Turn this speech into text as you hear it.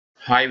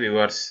Hi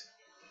viewers,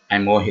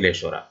 I'm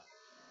Mohileshwara.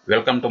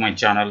 Welcome to my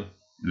channel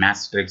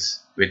Maths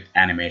Tricks with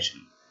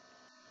Animation.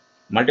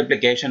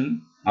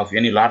 Multiplication of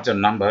any larger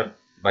number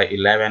by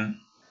 11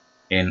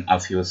 in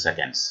a few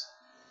seconds.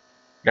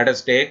 Let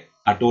us take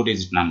a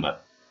two-digit number.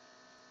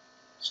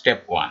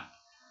 Step 1.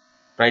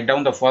 Write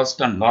down the first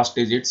and last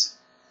digits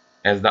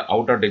as the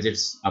outer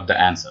digits of the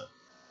answer.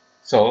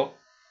 So,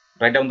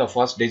 write down the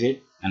first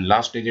digit and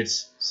last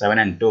digits 7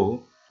 and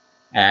 2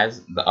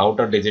 as the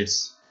outer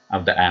digits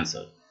of the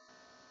answer.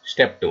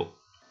 Step 2.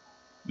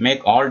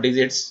 Make all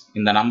digits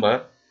in the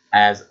number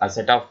as a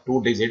set of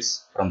two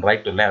digits from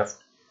right to left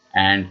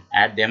and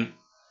add them,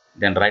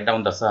 then write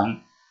down the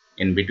sum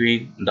in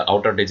between the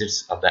outer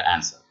digits of the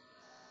answer.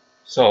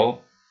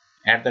 So,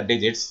 add the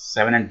digits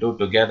 7 and 2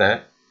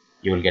 together,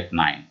 you will get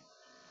 9.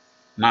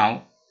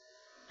 Now,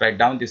 write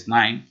down this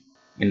 9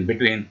 in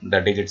between the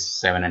digits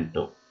 7 and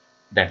 2.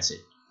 That's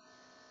it.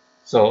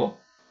 So,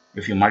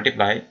 if you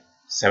multiply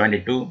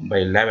 72 by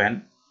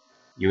 11,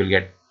 you will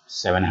get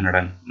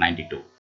 792.